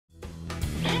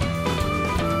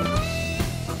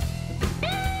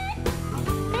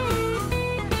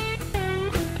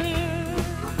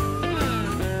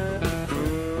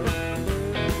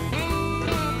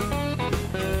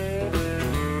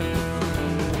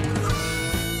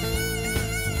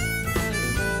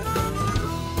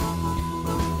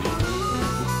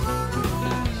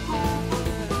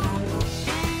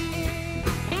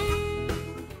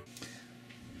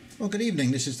good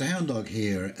evening. This is the Hound Dog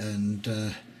here, and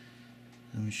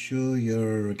I'm sure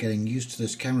you're getting used to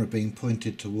this camera being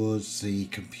pointed towards the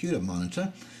computer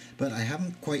monitor, but I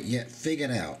haven't quite yet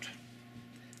figured out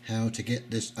how to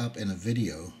get this up in a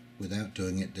video without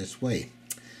doing it this way.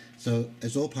 So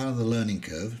it's all part of the learning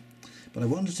curve, but I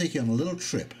wanted to take you on a little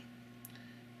trip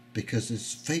because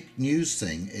this fake news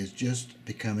thing is just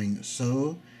becoming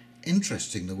so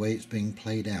interesting, the way it's being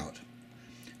played out.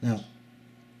 Now,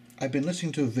 I've been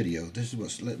listening to a video. This is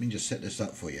what's, let me just set this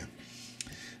up for you.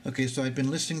 Okay, so I've been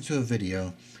listening to a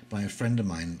video by a friend of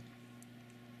mine,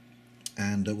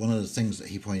 and one of the things that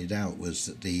he pointed out was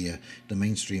that the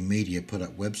mainstream media put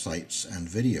up websites and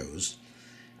videos,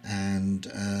 and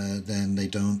then they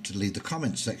don't leave the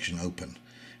comments section open.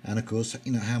 And of course,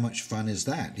 you know, how much fun is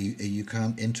that? You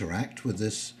can't interact with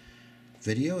this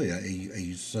video. Are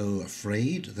you so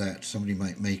afraid that somebody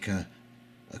might make a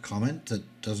comment that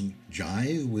doesn't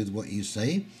jive with what you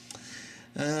say?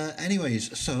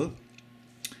 Anyways, so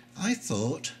I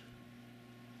thought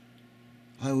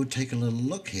I would take a little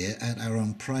look here at our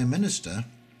own Prime Minister.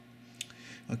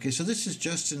 Okay, so this is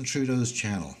Justin Trudeau's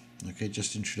channel. Okay,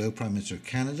 Justin Trudeau, Prime Minister of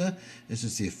Canada. This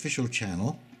is the official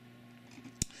channel.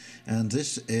 And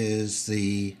this is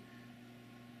the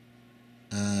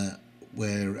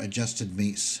where Justin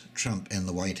meets Trump in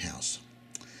the White House.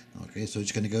 Okay, so we're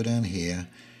just going to go down here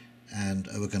and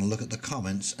we're going to look at the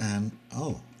comments, and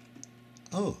oh,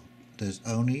 there's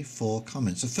only 4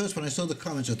 comments. The first, when I saw the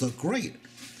comments, I thought, great,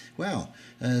 wow,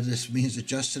 this means that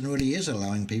Justin really is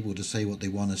allowing people to say what they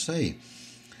want to say.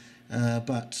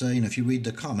 But you know, if you read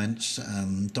the comments,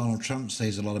 Donald Trump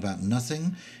says a lot about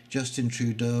nothing. Justin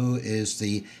Trudeau is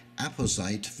the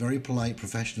apposite, very polite,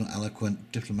 professional,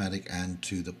 eloquent, diplomatic, and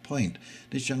to the point.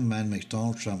 This young man makes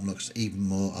Donald Trump look even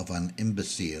more of an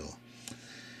imbecile.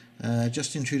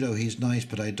 Justin Trudeau, he's nice,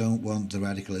 but I don't want the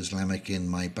radical Islamic in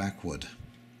my backwood.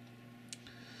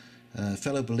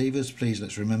 Fellow believers, please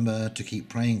let's remember to keep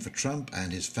praying for Trump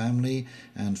and his family,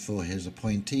 and for his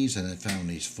appointees and their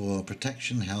families, for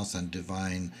protection, health, and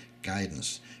divine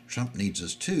guidance. Trump needs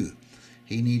us too.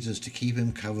 He needs us to keep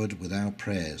him covered with our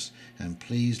prayers. And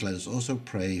please let us also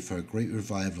pray for a great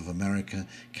revival of America,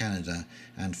 Canada,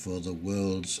 and for the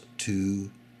world's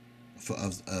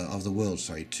of the world.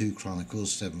 2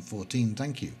 Chronicles 7:14.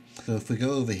 Thank you. So if we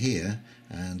go over here,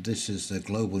 and this is the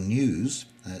global news,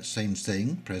 same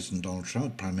thing, President Donald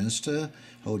Trump, Prime Minister,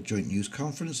 hold joint news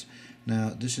conference. Now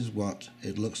this is what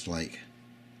it looks like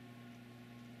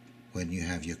when you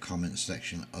have your comment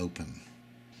section open.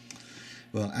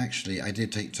 Well, actually, I did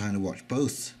take time to watch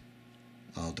both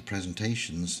of the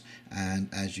presentations, and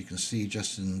as you can see,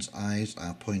 Justin's eyes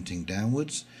are pointing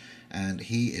downwards, and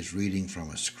he is reading from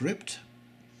a script.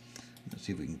 Let's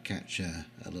see if we can catch a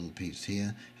little piece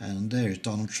here, and there's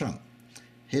Donald Trump.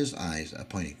 His eyes are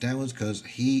pointing downwards because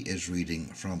he is reading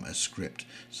from a script.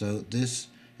 So this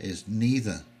is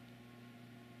neither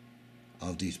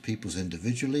of these peoples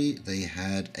individually. They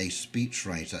had a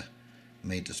speechwriter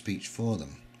made the speech for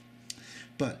them.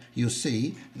 But you'll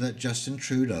see that Justin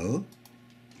Trudeau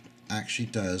actually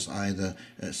does either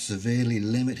severely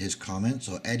limit his comments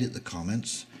or edit the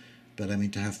comments. But I mean,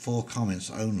 to have 4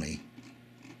 comments only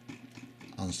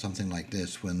on something like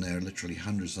this when there are literally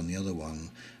hundreds on the other one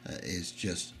is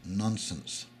just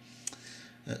nonsense.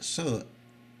 So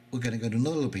we're going to go to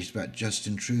another little piece about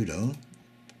Justin Trudeau.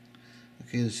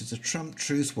 Okay, this is a Trump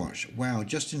Truth Watch. Wow,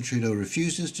 Justin Trudeau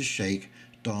refuses to shake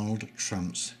Donald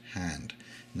Trump's hand.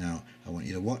 Now, I want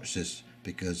you to watch this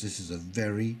because this is a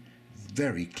very,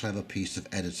 very clever piece of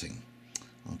editing.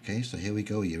 Okay, so here we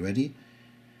go. Are you ready?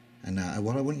 And now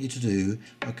what I want you to do,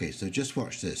 okay, so just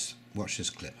watch this. Watch this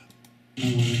clip.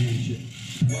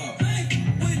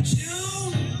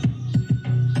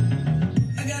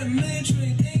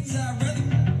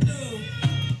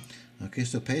 Okay,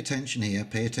 so pay attention here.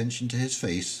 Pay attention to his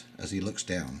face as he looks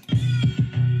down.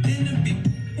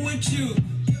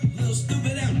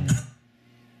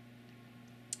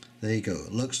 There you go.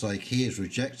 It looks like he is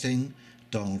rejecting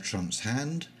Donald Trump's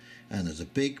hand, and there's a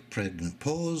big pregnant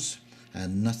pause,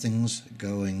 and nothing's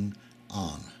going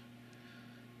on.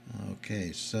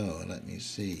 Okay, so let me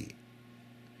see.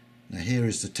 Now here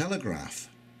is the Telegraph.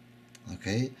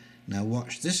 Okay, now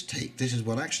watch this take. This is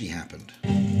what actually happened.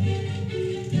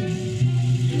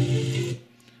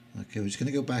 Okay, we're just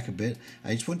going to go back a bit.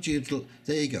 I just want you to,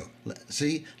 there you go.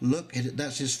 See, look,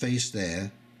 that's his face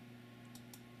there.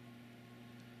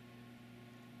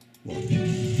 Watch.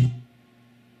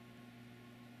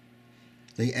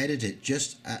 They edit it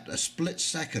just at a split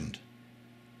second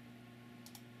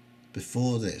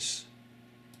before this.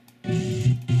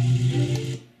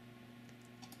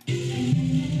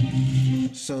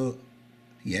 So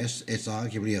Yes, it's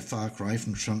arguably a far cry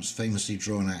from Trump's famously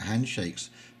drawn-out handshakes,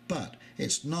 but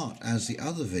it's not, as the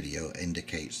other video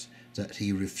indicates, that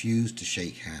he refused to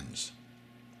shake hands.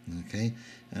 Okay,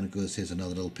 and of course here's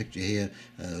another little picture here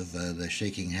of the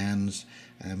shaking hands.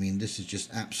 I mean, this is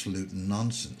just absolute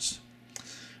nonsense.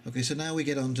 Okay, so now we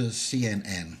get on to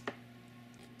CNN.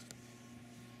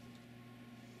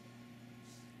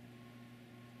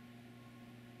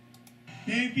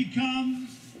 They've become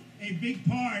a big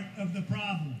part of the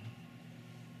problem.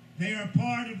 They are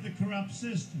part of the corrupt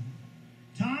system.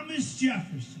 Thomas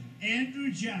Jefferson,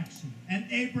 Andrew Jackson, and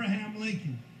Abraham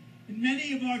Lincoln, and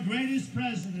many of our greatest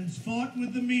presidents fought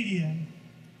with the media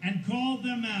and called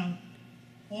them out,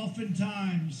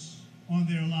 oftentimes on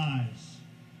their lies.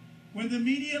 When the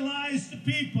media lies to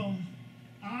people,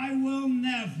 I will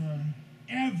never,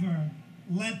 ever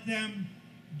let them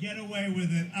get away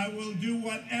with it. I will do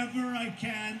whatever I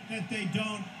can that they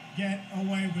don't get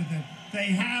away with it. They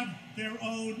have their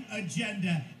own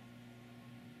agenda.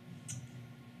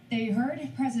 They heard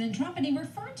President Trump, and he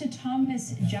referred to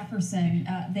Thomas Jefferson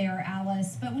there,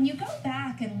 Alice. But when you go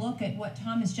back and look at what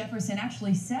Thomas Jefferson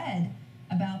actually said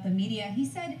about the media, he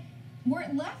said, "Were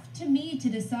it left to me to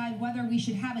decide whether we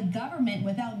should have a government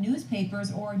without newspapers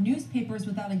or newspapers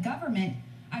without a government,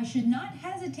 I should not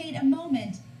hesitate a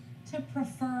moment to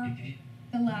prefer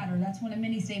the latter." That's one of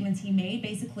many statements he made,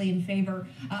 basically in favor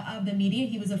of the media.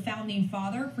 He was a founding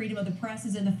father. Freedom of the press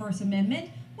is in the First Amendment.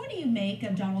 What do you make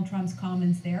of Donald Trump's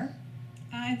comments there?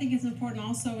 I think it's important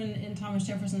also in Thomas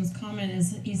Jefferson's comment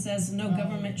is he says no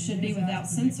government should be without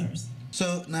censors.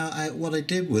 So now what I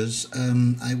did was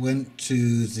I went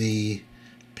to the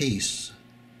piece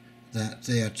that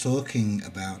they are talking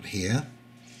about here.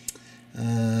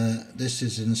 This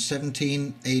is in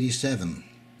 1787.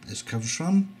 This comes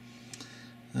from.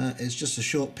 It's just a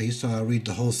short piece, so I'll read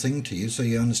the whole thing to you so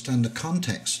you understand the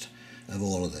context of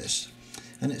all of this.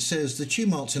 And it says, "The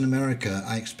tumults in America,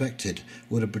 I expected,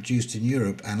 would have produced in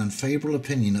Europe an unfavourable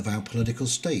opinion of our political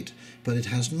state, but it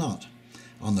has not.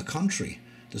 On the contrary,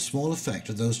 the small effect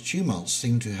of those tumults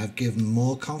seemed to have given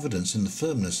more confidence in the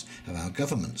firmness of our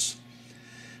governments.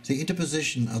 The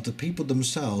interposition of the people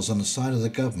themselves on the side of the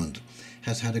government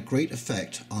has had a great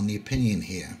effect on the opinion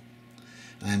here.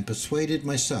 I am persuaded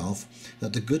myself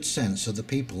that the good sense of the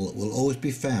people will always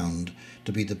be found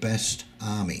to be the best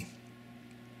army.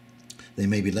 They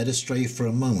may be led astray for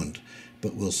a moment,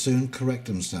 but will soon correct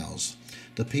themselves.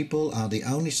 The people are the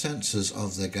only censors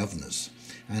of their governors,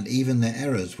 and even their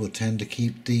errors will tend to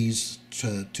keep these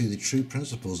to the true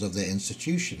principles of their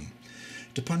institution.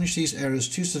 To punish these errors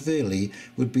too severely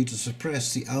would be to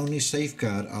suppress the only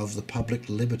safeguard of the public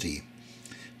liberty.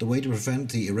 The way to prevent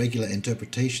the irregular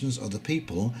interpretations of the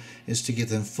people is to give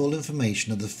them full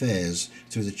information of affairs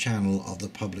through the channel of the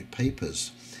public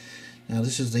papers." Now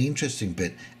this is the interesting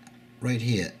bit right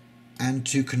here. "And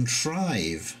to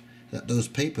contrive that those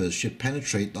papers should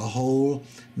penetrate the whole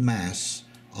mass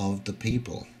of the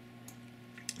people.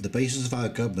 The basis of our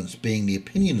governments being the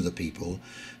opinion of the people,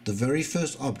 the very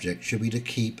first object should be to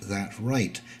keep that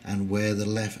right, and were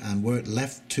it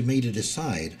left to me to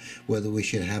decide whether we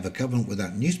should have a government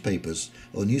without newspapers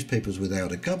or newspapers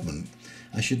without a government,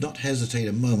 I should not hesitate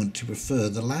a moment to prefer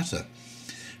the latter.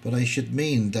 But I should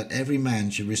mean that every man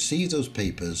should receive those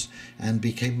papers and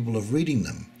be capable of reading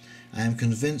them. I am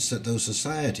convinced that those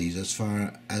societies, as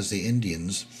far as the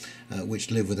Indians,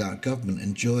 which live without government,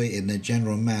 enjoy in their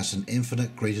general mass an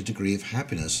infinite greater degree of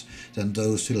happiness than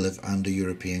those who live under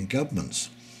European governments.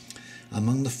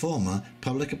 Among the former,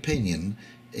 public opinion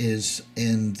is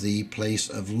in the place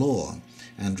of law,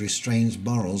 and restrains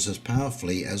morals as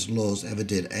powerfully as laws ever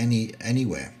did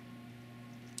anywhere.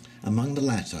 Among the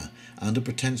latter, under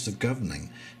pretence of governing,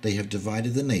 they have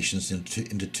divided the nations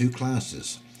into two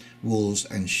classes, wolves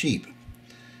and sheep.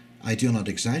 I do not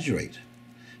exaggerate.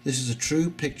 This is a true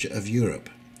picture of Europe.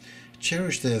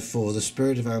 Cherish therefore the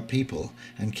spirit of our people,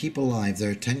 and keep alive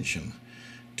their attention.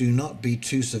 Do not be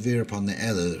too severe upon their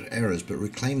errors, but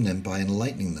reclaim them by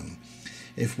enlightening them.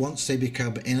 If once they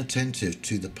become inattentive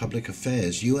to the public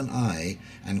affairs, you and I,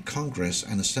 and Congress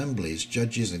and assemblies,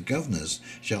 judges and governors,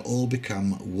 shall all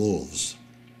become wolves.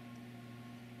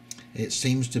 It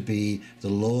seems to be the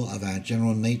law of our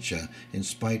general nature, in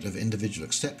spite of individual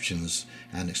exceptions,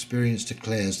 and experience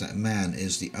declares that man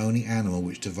is the only animal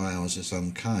which devours its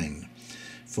own kind.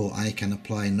 For I can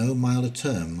apply no milder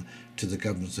term to the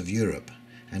governments of Europe,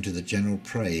 and to the general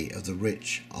prey of the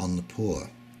rich on the poor.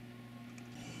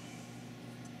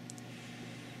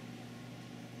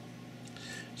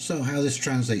 So how this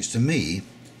translates to me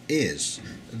is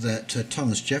that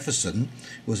Thomas Jefferson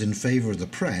was in favour of the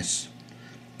press,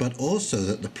 but also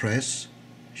that the press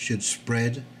should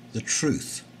spread the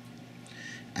truth,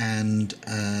 and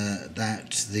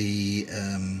that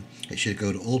it should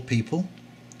go to all people,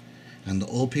 and that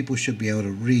all people should be able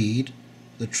to read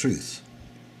the truth.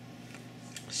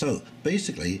 So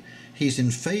basically, he's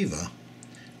in favour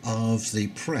of the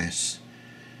press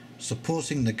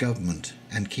supporting the government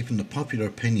and keeping the popular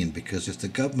opinion, because if the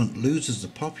government loses the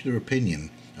popular opinion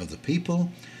of the people,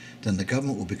 then the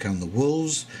government will become the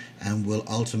wolves and will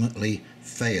ultimately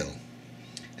fail,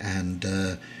 and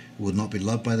will not be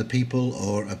loved by the people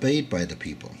or obeyed by the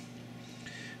people.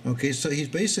 Okay, so he's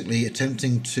basically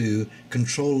attempting to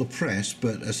control the press,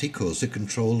 but as he calls it,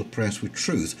 control the press with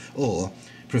truth, or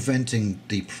preventing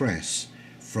the press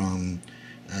from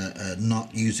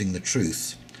not using the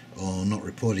truth or not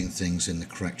reporting things in the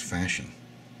correct fashion.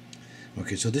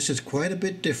 Okay, so this is quite a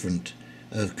bit different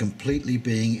of completely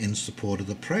being in support of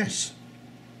the press.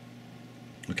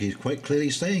 Okay, he's quite clearly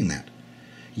saying that.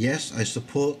 Yes, I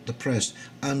support the press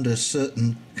under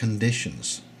certain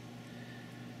conditions.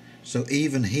 So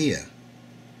even here,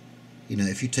 you know,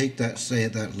 if you take that, say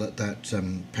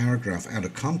that paragraph out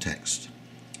of context,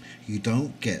 you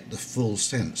don't get the full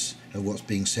sense of what's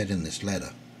being said in this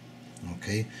letter.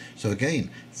 Okay, so again,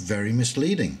 very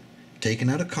misleading. Taken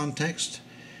out of context,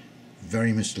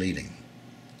 very misleading.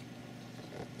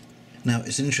 Now,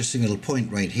 it's an interesting little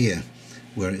point right here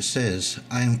where it says,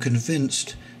 I am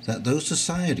convinced that those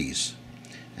societies,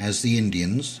 as the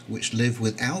Indians, which live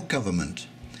without government,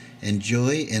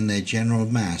 enjoy in their general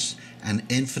mass an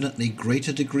infinitely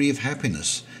greater degree of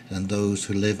happiness than those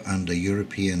who live under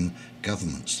European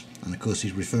governments. And of course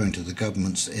he's referring to the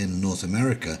governments in North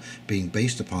America being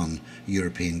based upon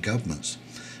European governments.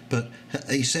 But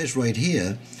he says right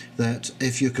here that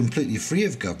if you're completely free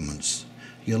of governments,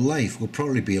 your life will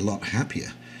probably be a lot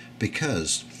happier,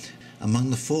 because among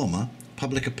the former,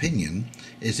 public opinion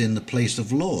is in the place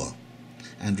of law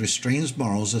and restrains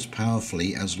morals as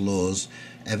powerfully as laws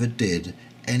ever did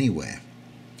anywhere.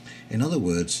 In other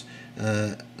words,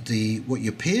 what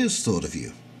your peers thought of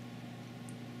you,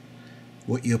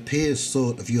 what your peers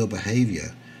thought of your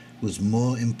behavior was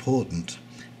more important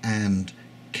and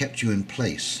kept you in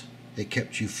place. It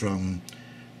kept you from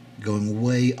going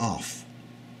way off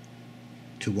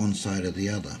to one side or the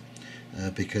other,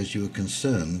 because you were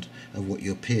concerned of what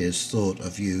your peers thought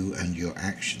of you and your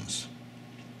actions.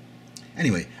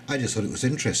 Anyway, I just thought it was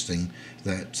interesting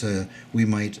that we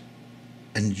might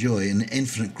enjoy an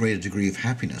infinite greater degree of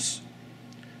happiness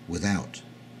without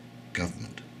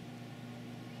government,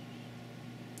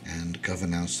 and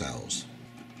govern ourselves.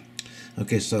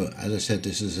 Okay, so as I said,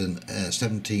 this is in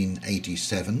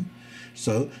 1787,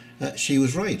 so she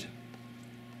was right.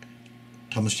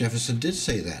 Thomas Jefferson did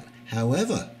say that.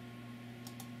 However,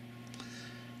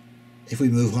 if we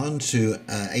move on to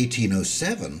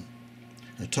 1807,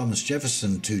 Thomas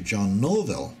Jefferson to John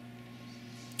Norville,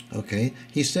 okay,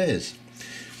 he says,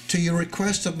 to your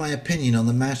request of my opinion on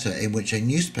the matter in which a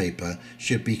newspaper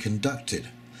should be conducted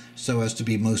so as to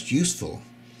be most useful,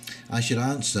 I should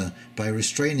answer by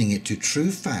restraining it to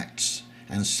true facts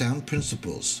and sound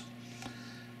principles.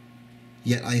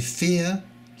 Yet I fear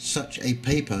such a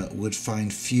paper would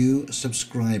find few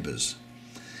subscribers.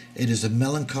 It is a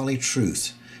melancholy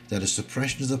truth that a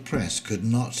suppression of the press could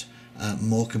not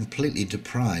more completely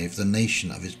deprive the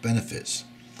nation of its benefits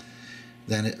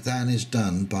than is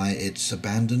done by its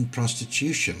abandoned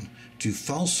prostitution to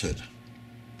falsehood.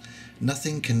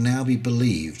 Nothing can now be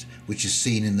believed which is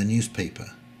seen in the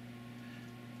newspaper.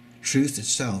 Truth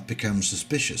itself becomes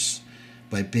suspicious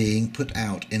by being put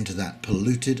out into that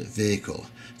polluted vehicle.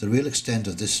 The real extent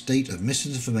of this state of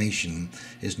misinformation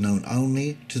is known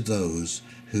only to those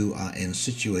who are in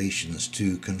situations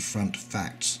to confront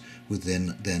facts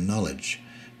within their knowledge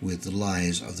with the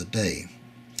lies of the day.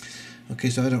 Okay,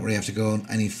 so I don't really have to go on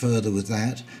any further with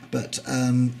that, but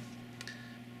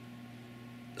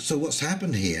so what's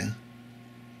happened here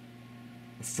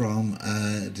from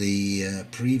the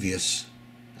previous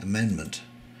amendment,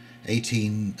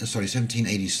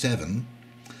 1787,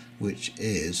 which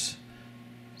is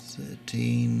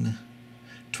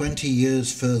 20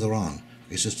 years further on.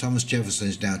 Okay, so Thomas Jefferson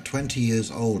is now 20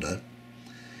 years older,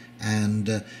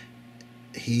 and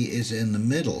he is in the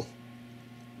middle.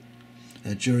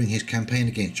 During his campaign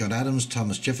against John Adams,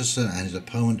 Thomas Jefferson and his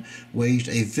opponent waged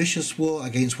a vicious war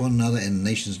against one another in the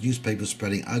nation's newspapers,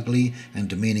 spreading ugly and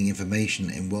demeaning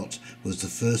information in what was the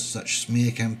first such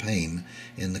smear campaign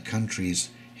in the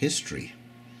country's history.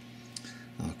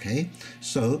 Okay,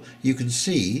 so you can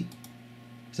see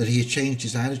that he has changed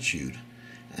his attitude,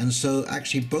 and so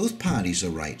actually both parties are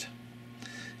right.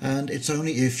 And it's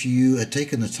only if you had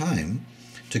taken the time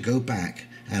to go back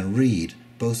and read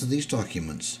both of these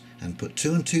documents and put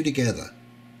two and two together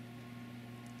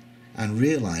and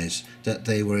realize that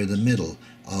they were in the middle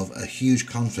of a huge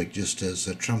conflict, just as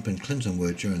Trump and Clinton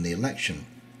were during the election,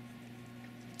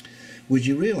 would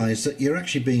you realize that you're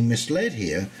actually being misled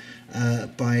here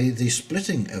by the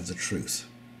splitting of the truth?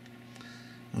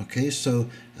 Okay, so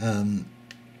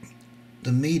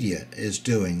the media is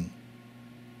doing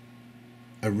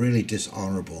a really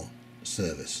dishonorable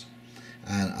service,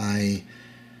 and I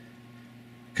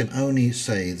can only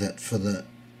say that for the,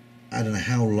 I don't know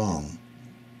how long,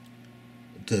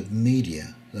 the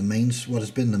media, what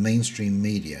has been the mainstream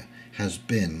media, has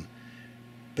been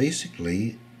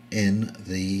basically in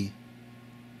the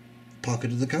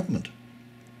pocket of the government,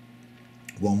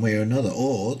 one way or another,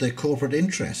 or their corporate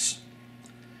interests.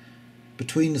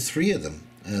 Between the three of them,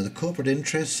 the corporate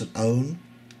interests that own,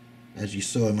 as you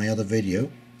saw in my other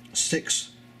video,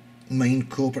 6 main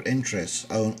corporate interests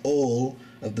own all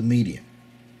of the media.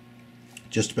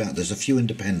 Just about. There's a few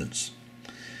independents.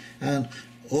 And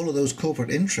all of those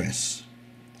corporate interests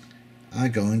are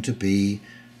going to be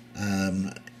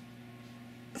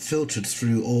filtered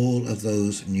through all of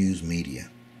those news media.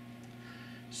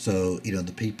 So, you know,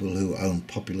 the people who own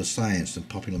Popular Science and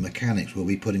Popular Mechanics will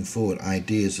be putting forward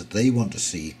ideas that they want to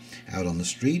see out on the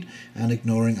street and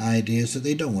ignoring ideas that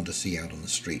they don't want to see out on the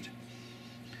street.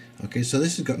 Okay, so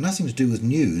this has got nothing to do with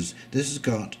news. This has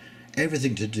got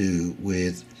everything to do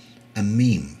with a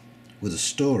meme, with a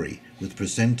story, with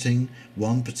presenting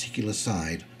one particular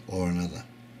side or another.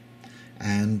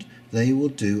 And they will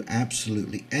do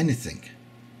absolutely anything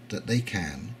that they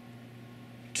can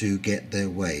to get their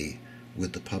way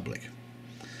with the public.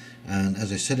 And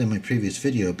as I said in my previous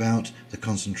video about the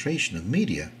concentration of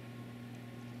media,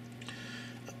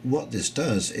 what this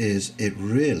does is it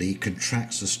really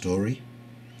contracts the story.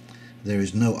 There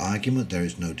is no argument, there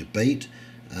is no debate.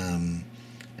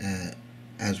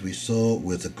 As we saw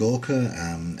with the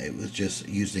Gawker, it was just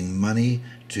using money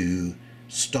to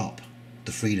stop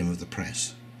the freedom of the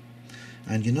press.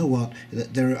 And you know what?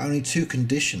 There are only 2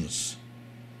 conditions.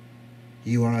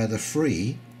 You are either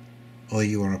free or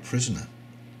you are a prisoner.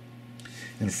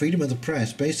 And freedom of the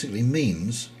press basically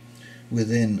means,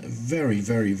 within very,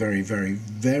 very, very, very,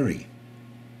 very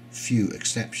few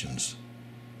exceptions,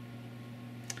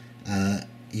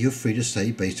 you're free to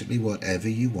say basically whatever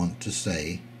you want to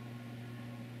say,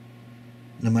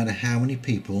 no matter how many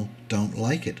people don't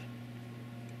like it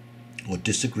or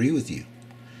disagree with you.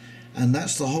 And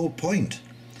that's the whole point.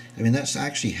 I mean, that's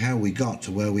actually how we got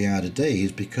to where we are today,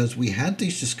 is because we had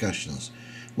these discussions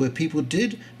where people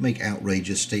did make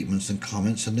outrageous statements and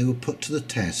comments, and they were put to the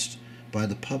test by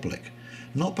the public,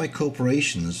 not by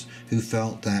corporations who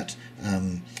felt that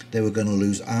they were going to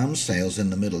lose arms sales in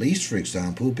the Middle East, for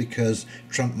example, because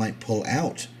Trump might pull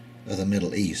out of the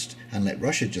Middle East and let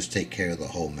Russia just take care of the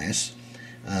whole mess,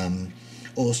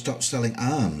 or stop selling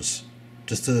arms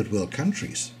to third world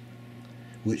countries,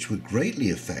 which would greatly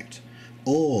affect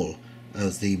all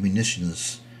of the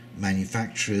munitions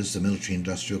manufacturers, the military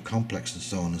industrial complex and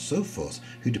so on and so forth,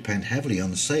 who depend heavily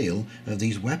on the sale of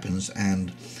these weapons,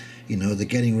 and you know, the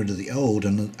getting rid of the old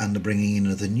and the bringing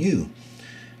in of the new.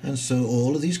 And so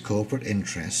all of these corporate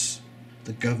interests,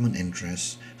 the government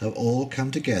interests, have all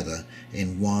come together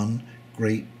in one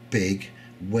great big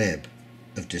web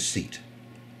of deceit.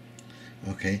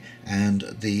 Okay,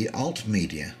 and the alt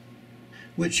media,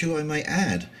 which, who I might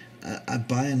add,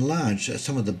 by and large,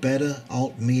 some of the better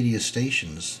alt media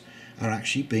stations are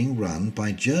actually being run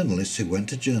by journalists who went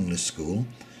to journalist school,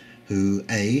 who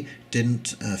A,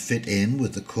 didn't fit in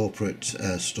with the corporate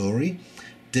story,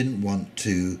 didn't want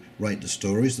to write the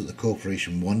stories that the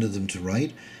corporation wanted them to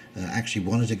write, actually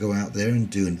wanted to go out there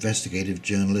and do investigative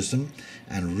journalism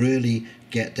and really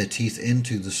get their teeth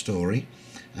into the story,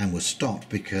 and were stopped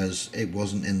because it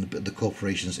wasn't in the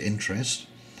corporation's interest.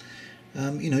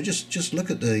 You know, just look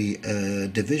at the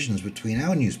divisions between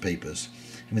our newspapers.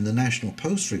 I mean, the National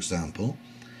Post, for example,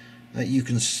 you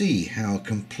can see how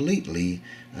completely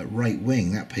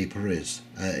right-wing that paper is.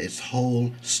 Its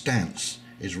whole stance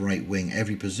is right-wing.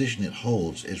 Every position it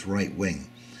holds is right-wing.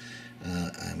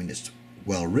 I mean, it's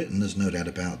well written, there's no doubt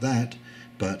about that,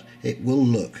 but it will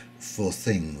look for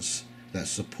things that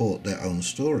support their own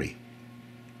story.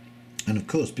 And of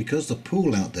course, because the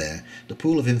pool out there, the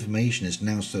pool of information is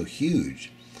now so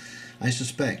huge, I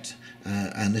suspect,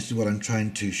 and this is what I'm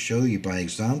trying to show you by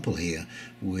example here,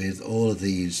 with all of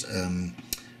these,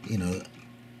 you know,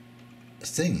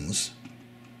 things,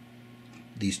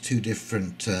 these 2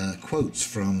 different quotes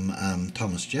from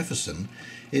Thomas Jefferson,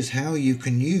 is how you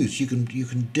can use, you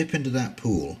can dip into that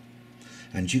pool,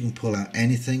 and you can pull out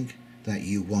anything that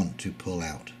you want to pull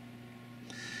out.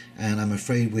 And I'm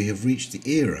afraid we have reached the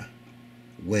era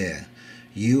where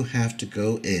you have to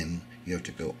go in, You have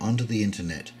to go onto the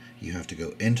internet, you have to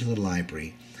go into the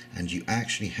library, and you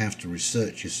actually have to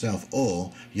research yourself,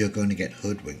 or you're going to get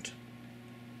hoodwinked.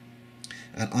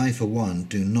 And I, for one,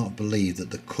 do not believe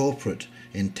that the corporate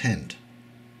intent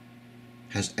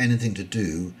has anything to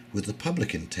do with the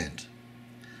public intent.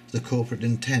 The corporate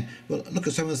intent, well, look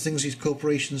at some of the things these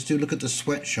corporations do. Look at the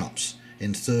sweatshops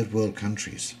in third world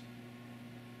countries.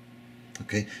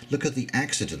 Okay, look at the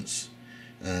accidents.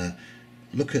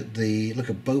 Look at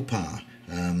Bhopal,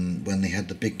 when they had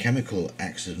the big chemical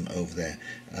accident over there.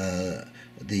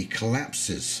 The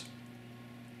collapses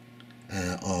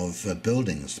of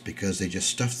buildings because they just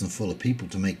stuffed them full of people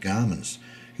to make garments,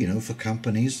 you know, for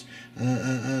companies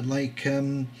like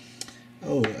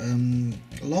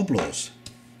Loblaws.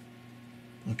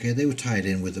 Okay, they were tied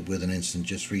in with an incident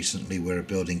just recently where a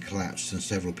building collapsed and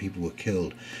several people were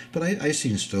killed. But I've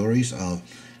seen stories of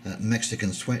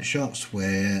Mexican sweatshops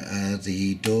where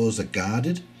the doors are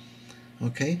guarded,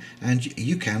 okay, and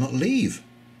you cannot leave.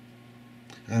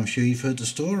 I'm sure you've heard the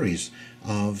stories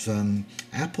of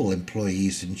Apple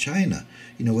employees in China,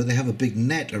 you know, where they have a big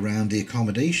net around the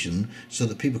accommodation so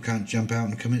that people can't jump out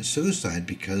and commit suicide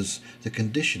because the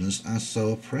conditions are so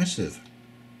oppressive.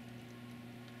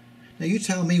 Now you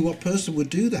tell me what person would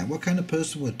do that? What kind of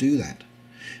person would do that?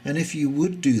 And if you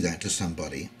would do that to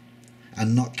somebody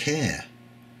and not care,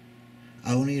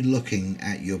 only looking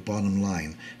at your bottom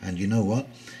line, and you know what?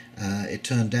 It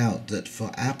turned out that for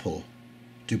Apple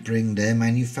to bring their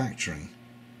manufacturing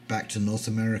back to North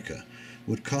America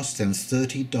would cost them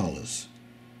 $30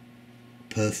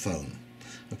 per phone.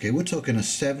 Okay, we're talking a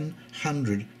 $700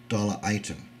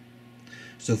 item.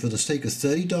 So for the sake of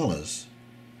 $30,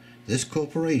 this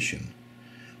corporation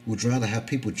would rather have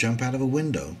people jump out of a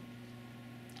window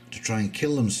to try and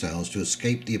kill themselves to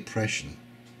escape the oppression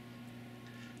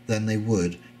than they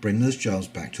would bring those jobs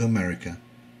back to America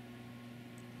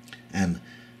and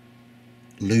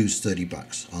lose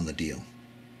 $30 on the deal.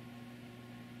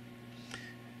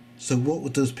 So what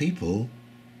would those people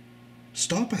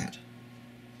stop at?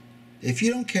 If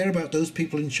you don't care about those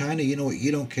people in China, you know what,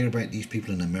 you don't care about these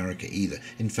people in America either.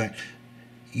 In fact,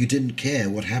 you didn't care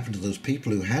what happened to those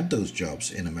people who had those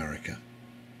jobs in America.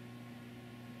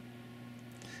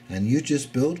 And you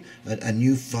just built a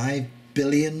new $5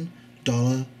 billion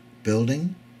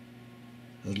building.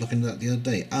 I was looking at that the other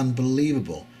day.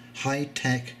 Unbelievable,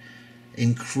 high-tech,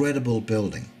 incredible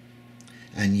building.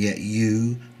 And yet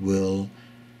you will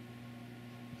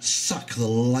suck the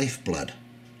lifeblood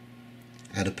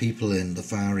out of people in the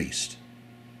Far East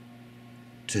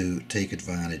to take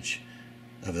advantage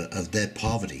of their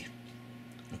poverty.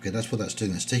 Okay, that's what that's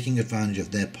doing. It's taking advantage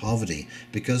of their poverty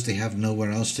because they have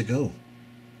nowhere else to go.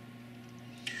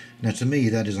 Now, to me,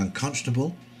 that is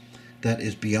unconscionable. That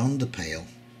is beyond the pale.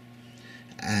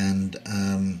 And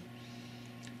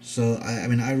so, I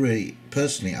mean, I really,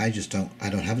 personally, I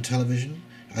don't have a television.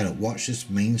 I don't watch this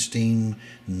mainstream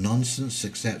nonsense,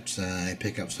 except I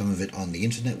pick up some of it on the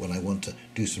internet when I want to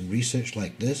do some research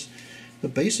like this.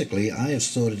 But basically, I have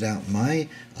sorted out my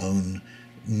own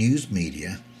news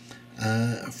media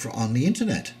on the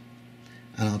internet,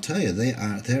 and I'll tell you,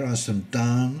 there are some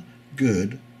darn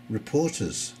good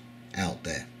reporters out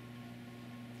there.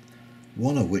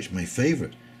 One of which, my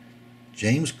favourite,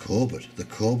 James Corbett, the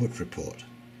Corbett Report.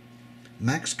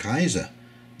 Max Kaiser,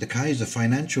 the Kaiser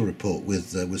Financial Report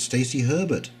with Stacey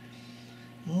Herbert.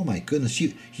 Oh my goodness,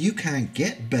 you can't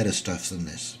get better stuff than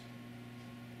this.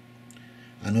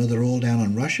 I know they're all down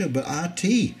on Russia, but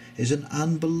RT is an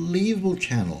unbelievable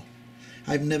channel.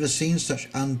 I've never seen such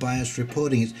unbiased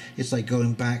reporting. It's like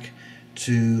going back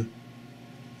to,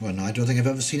 well, no, I don't think I've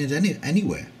ever seen it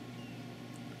anywhere.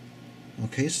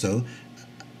 Okay, so,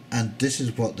 and this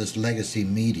is what this legacy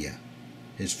media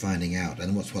is finding out,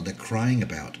 and what they're crying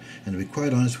about. And to be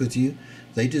quite honest with you,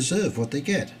 they deserve what they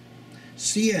get.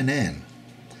 CNN,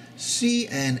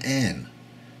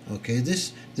 okay,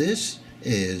 this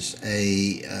is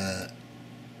a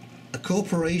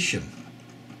corporation,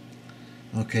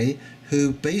 okay,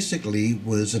 who basically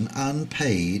was an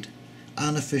unpaid,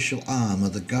 unofficial arm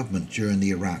of the government during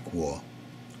the Iraq War.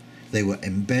 They were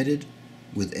embedded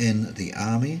within the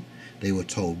army. They were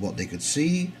told what they could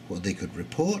see, what they could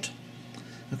report.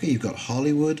 Okay, you've got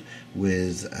Hollywood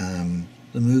with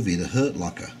the movie The Hurt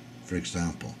Locker, for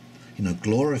example, you know,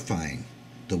 glorifying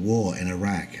the war in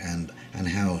Iraq and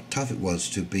how tough it was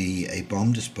to be a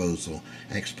bomb disposal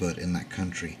expert in that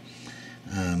country.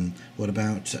 What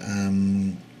about,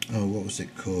 what was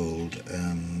it called?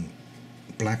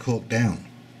 Black Hawk Down.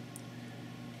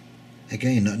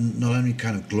 Again, not only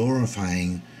kind of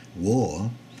glorifying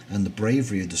war and the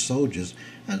bravery of the soldiers,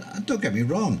 and don't get me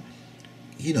wrong,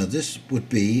 you know, this would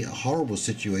be a horrible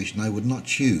situation. I would not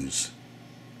choose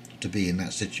to be in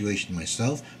that situation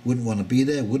myself. Wouldn't want to be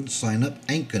there, wouldn't sign up,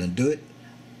 ain't gonna do it.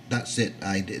 That's it.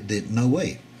 I did no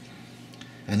way.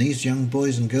 And these young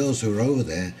boys and girls who are over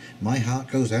there, my heart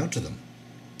goes out to them.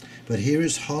 But here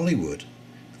is Hollywood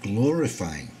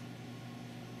glorifying.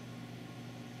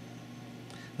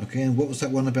 Okay, and what was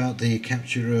that one about the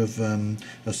capture of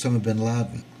Osama bin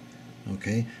Laden?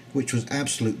 Okay, which was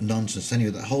absolute nonsense.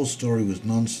 Anyway, that whole story was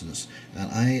nonsense,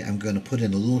 and I am going to put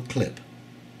in a little clip.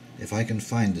 If I can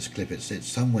find this clip, it's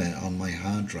somewhere on my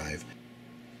hard drive.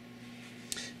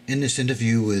 In this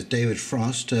interview with David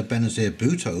Frost, Benazir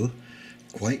Bhutto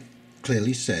quite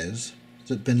clearly says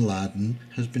that bin Laden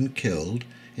has been killed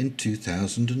in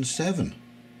 2007.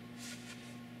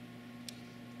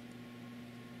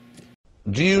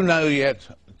 Do you know yet,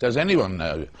 does anyone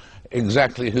know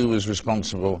exactly who was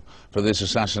responsible for this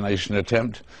assassination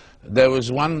attempt? There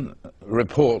was one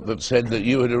report that said that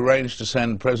you had arranged to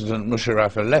send President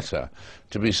Musharraf a letter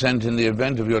to be sent in the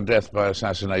event of your death by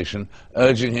assassination,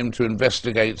 urging him to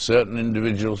investigate certain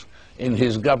individuals in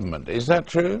his government. Is that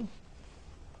true?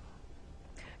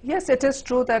 Yes, it is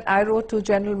true that I wrote to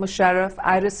General Musharraf.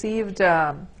 I received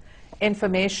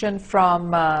information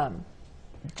from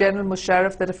General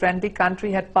Musharraf that a friendly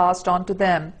country had passed on to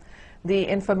them the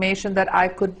information that I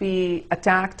could be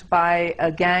attacked by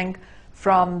a gang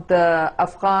from the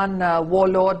Afghan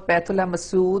warlord Baitullah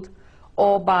Masood,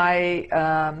 or by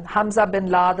Hamza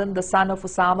bin Laden, the son of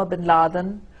Osama bin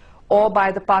Laden, or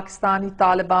by the Pakistani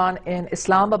Taliban in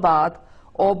Islamabad,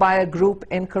 or by a group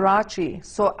in Karachi.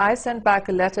 So I sent back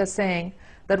a letter saying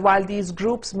that while these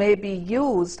groups may be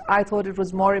used, I thought it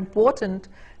was more important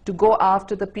to go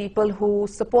after the people who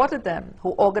supported them,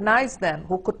 who organized them,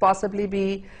 who could possibly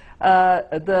be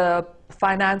the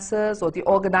financiers or the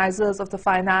organizers of the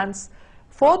finance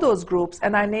for those groups.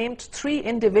 And I named 3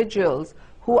 individuals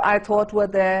who I thought were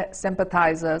their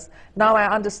sympathizers. Now I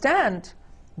understand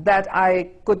that I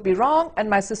could be wrong and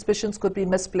my suspicions could be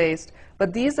misplaced,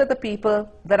 but these are the people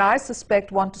that I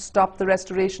suspect want to stop the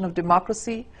restoration of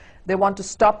democracy. They want to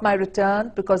stop my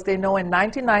return because they know in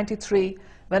 1993,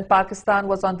 when Pakistan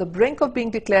was on the brink of being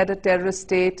declared a terrorist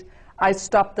state, I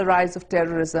stopped the rise of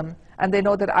terrorism, and they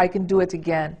know that I can do it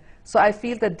again. So I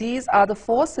feel that these are the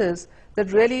forces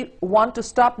that really want to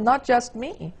stop not just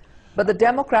me, but the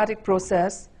democratic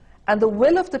process and the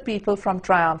will of the people from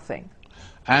triumphing.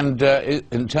 And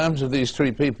in terms of these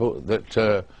 3 people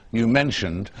that you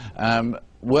mentioned,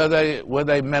 were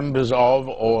they members of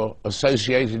or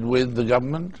associated with the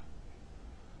government?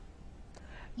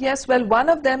 Yes, well, one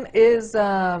of them is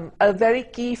a very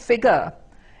key figure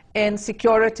in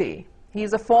security.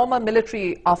 He's a former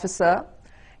military officer.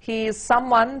 He is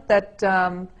someone that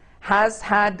has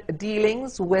had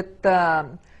dealings with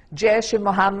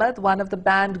Jaish-e-Mohammed, one of the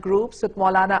banned groups, with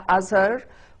Maulana Azhar,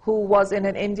 who was in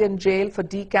an Indian jail for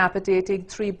decapitating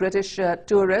 3 British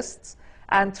tourists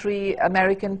and 3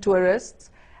 American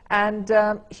tourists. And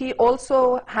he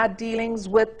also had dealings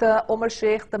with Omar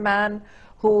Sheikh, the man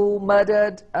who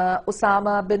murdered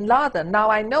Osama bin Laden. Now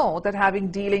I know that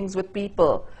having dealings with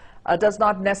people does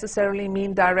not necessarily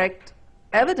mean direct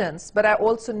evidence, but I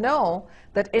also know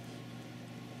that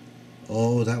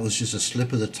Oh, that was just a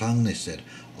slip of the tongue, they said.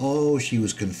 Oh, she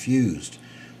was confused.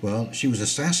 Well, she was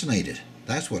assassinated.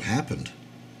 That's what happened.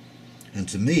 And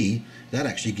to me, that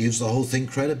actually gives the whole thing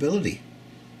credibility.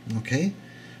 Okay?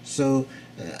 So,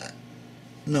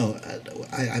 no,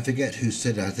 I forget who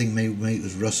said it. I think maybe it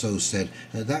was Rousseau said,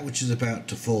 that which is about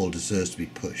to fall deserves to be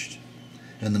pushed.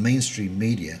 And the mainstream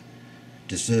media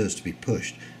deserves to be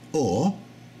pushed. Or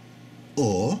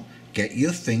get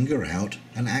your finger out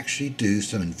and actually do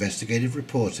some investigative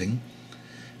reporting.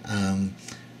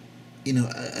 You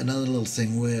know, another little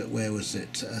thing, where was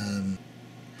it?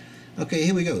 Okay,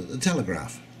 here we go, the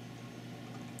Telegraph.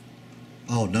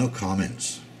 Oh, no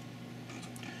comments.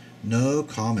 No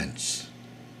comments.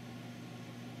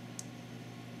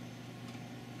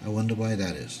 I wonder why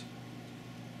that is.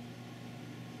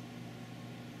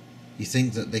 You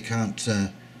think that they can't,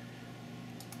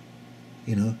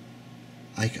 you know,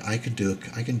 I can do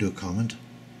a comment.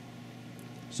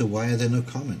 So why are there no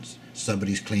comments?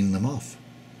 Somebody's cleaning them off.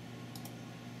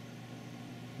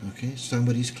 Okay,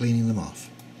 somebody's cleaning them off.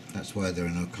 That's why there are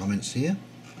no comments here.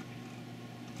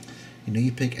 You know,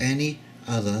 you pick any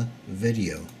other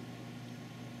video.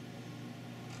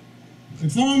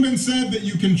 It's long been said that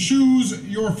you can choose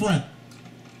your friend.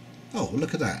 Oh,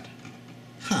 look at that.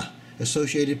 Ha!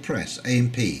 Associated Press,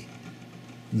 AMP.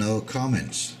 No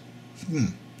comments.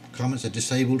 Comments are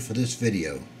disabled for this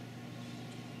video.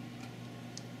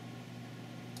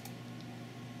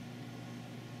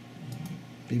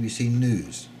 BBC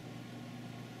News.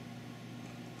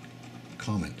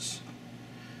 Comments.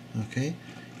 Okay?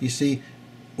 You see,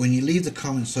 when you leave the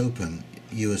comments open,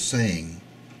 you are saying,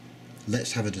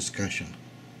 let's have a discussion.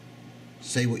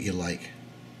 Say what you like.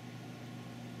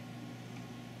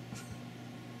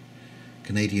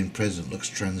 Canadian president looks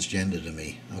transgender to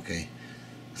me. Okay.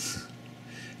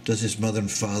 Does his mother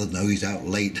and father know he's out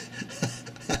late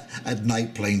at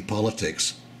night playing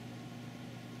politics?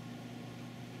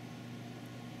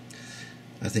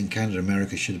 I think Canada and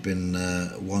America should have been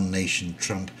one nation.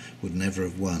 Trump would never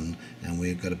have won, and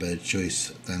we've got a better choice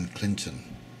than Clinton.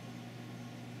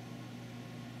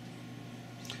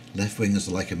 Left-wingers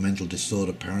are like a mental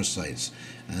disorder parasites,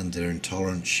 and they're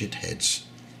intolerant shitheads.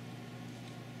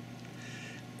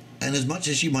 And as much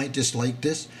as you might dislike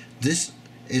this, this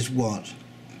is what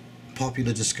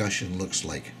popular discussion looks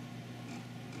like.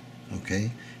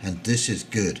 Okay? And this is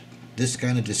good. This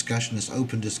kind of discussion, this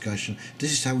open discussion,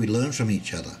 this is how we learn from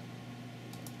each other.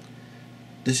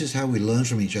 This is how we learn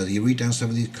from each other. You read down some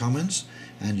of these comments,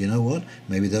 and you know what?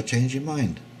 Maybe they'll change your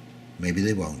mind. Maybe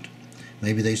they won't.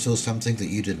 Maybe they saw something that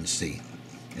you didn't see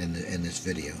in this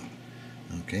video.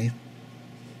 Okay?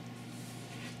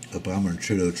 Obama and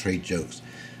Trudeau trade jokes.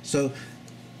 So,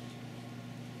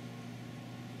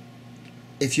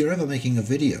 if you're ever making a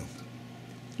video,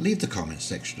 leave the comment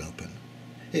section open.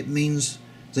 It means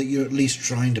that you're at least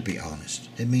trying to be honest.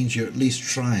 It means you're at least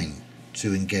trying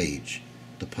to engage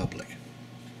the public.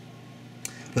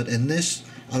 But in this,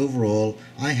 overall,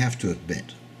 I have to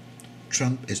admit,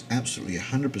 Trump is absolutely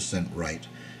 100% right.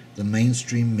 The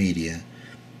mainstream media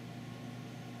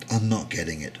are not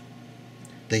getting it.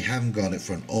 They haven't got it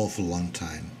for an awful long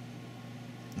time.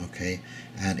 Okay?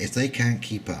 And if they can't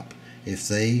keep up, if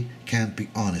they can't be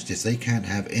honest, if they can't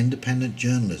have independent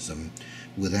journalism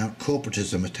without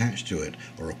corporatism attached to it,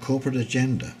 or a corporate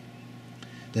agenda,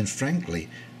 then frankly,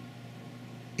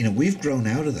 you know, we've grown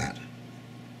out of that.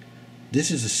 This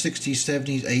is a 60s,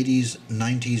 70s, 80s,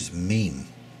 90s meme.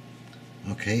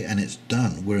 Okay, and it's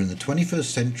done. We're in the 21st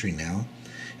century now,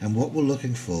 and what we're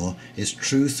looking for is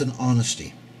truth and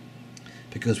honesty.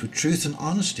 Because with truth and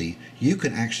honesty, you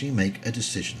can actually make a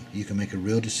decision. You can make a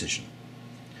real decision.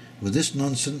 With this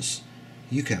nonsense,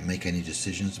 you can't make any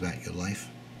decisions about your life.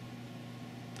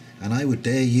 And I would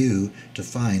dare you to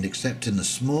find, except in the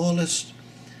smallest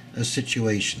of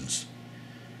situations,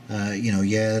 you know,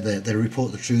 yeah, they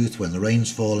report the truth when the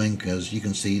rain's falling, because you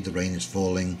can see the rain is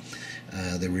falling.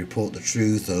 They report the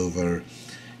truth over,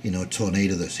 you know, a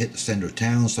tornado that's hit the center of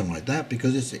town, something like that,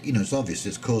 because it's, you know, it's obvious,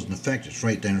 it's cause and effect. It's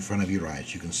right there in front of your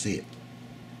eyes. You can see it.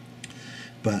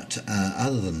 But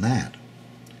other than that,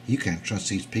 you can't trust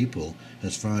these people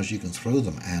as far as you can throw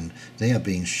them, and they are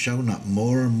being shown up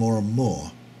more and more and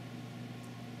more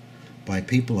by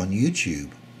people on YouTube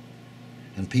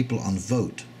and people on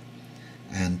Vote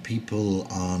and people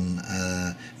on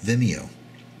Vimeo.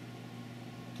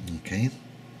 Okay.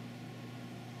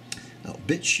 Oh,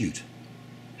 BitChute.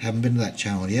 Haven't been to that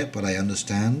channel yet, but I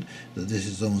understand that this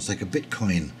is almost like a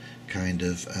Bitcoin kind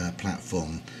of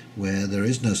platform where there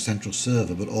is no central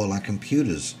server, but all our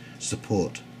computers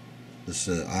support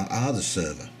are the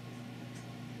server.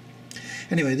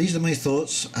 Anyway, these are my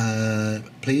thoughts.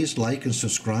 Please like and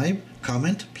subscribe.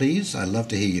 Comment, please. I'd love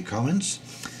to hear your comments.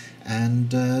 And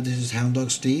this is Hound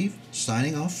Dog Steve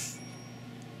signing off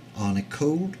on a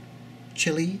cold,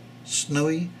 chilly,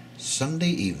 snowy Sunday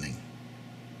evening.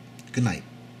 Good night.